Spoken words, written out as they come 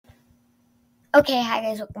Okay, hi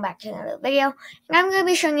guys, welcome back to another video. And I'm going to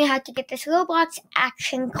be showing you how to get this Roblox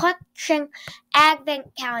Action Collection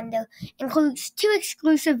Advent Calendar. Includes 2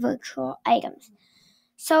 exclusive virtual items.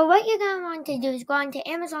 So what you're going to want to do is go on to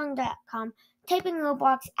Amazon.com, type in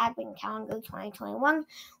Roblox Advent Calendar 2021,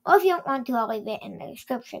 or if you don't want to, I'll leave it in the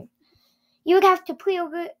description. You would have to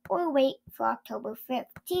pre-order it or wait for October 15th,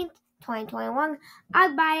 2021.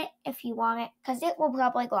 I'd buy it if you want it, because it will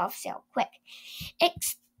probably go off sale quick.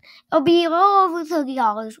 It'll be a little over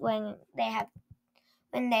 $30 when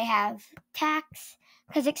they have tax,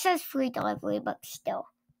 because it says free delivery, but still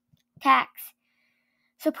tax.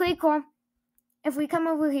 So pretty cool. If we come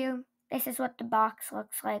over here, this is what the box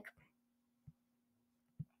looks like.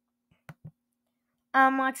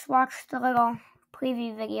 Let's watch the little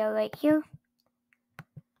preview video right here.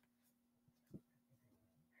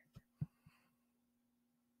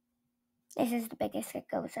 This is the biggest it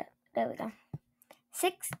goes up. There we go.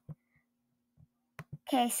 6.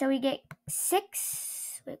 Okay, so we get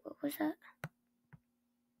 6. Wait, what was that?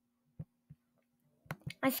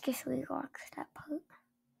 Let's just relax that part.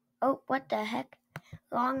 Oh, what the heck?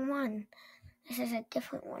 Wrong one. This is a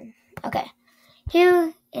different one. Okay,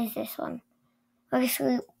 here is this one. I'll just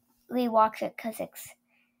rewatch it because it's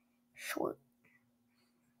short.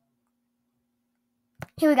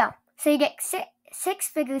 Here we go. So you get 6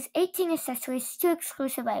 figures, 18 accessories, 2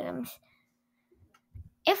 exclusive items.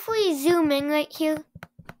 If we zoom in right here,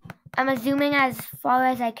 I'm going to zoom in as far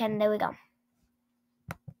as I can. There we go.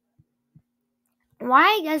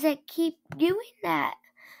 Why does it keep doing that?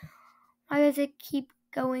 Why does it keep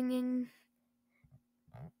going in?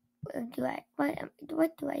 What do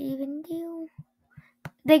I even do?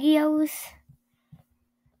 Videos.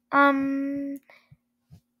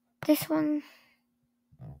 This one.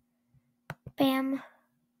 Bam.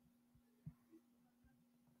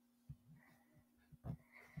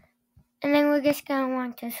 And then we're just going to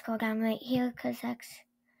want to scroll down right here because that's...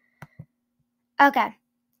 Okay.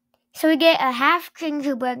 So we get a half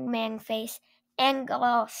gingerbread man face and a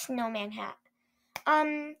little snowman hat.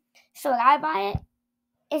 So would I buy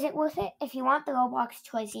it? Is it worth it? If you want the Roblox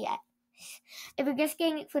toys, yes. If you're just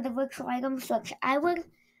getting it for the virtual items, which I would,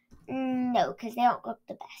 no, because they don't look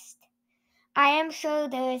the best. I am sure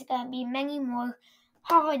there is going to be many more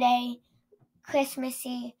holiday,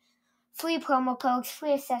 Christmassy, free promo codes,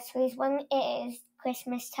 free accessories when it is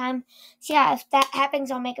Christmas time. So yeah, if that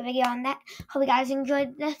happens, I'll make a video on that. Hope you guys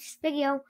enjoyed this video.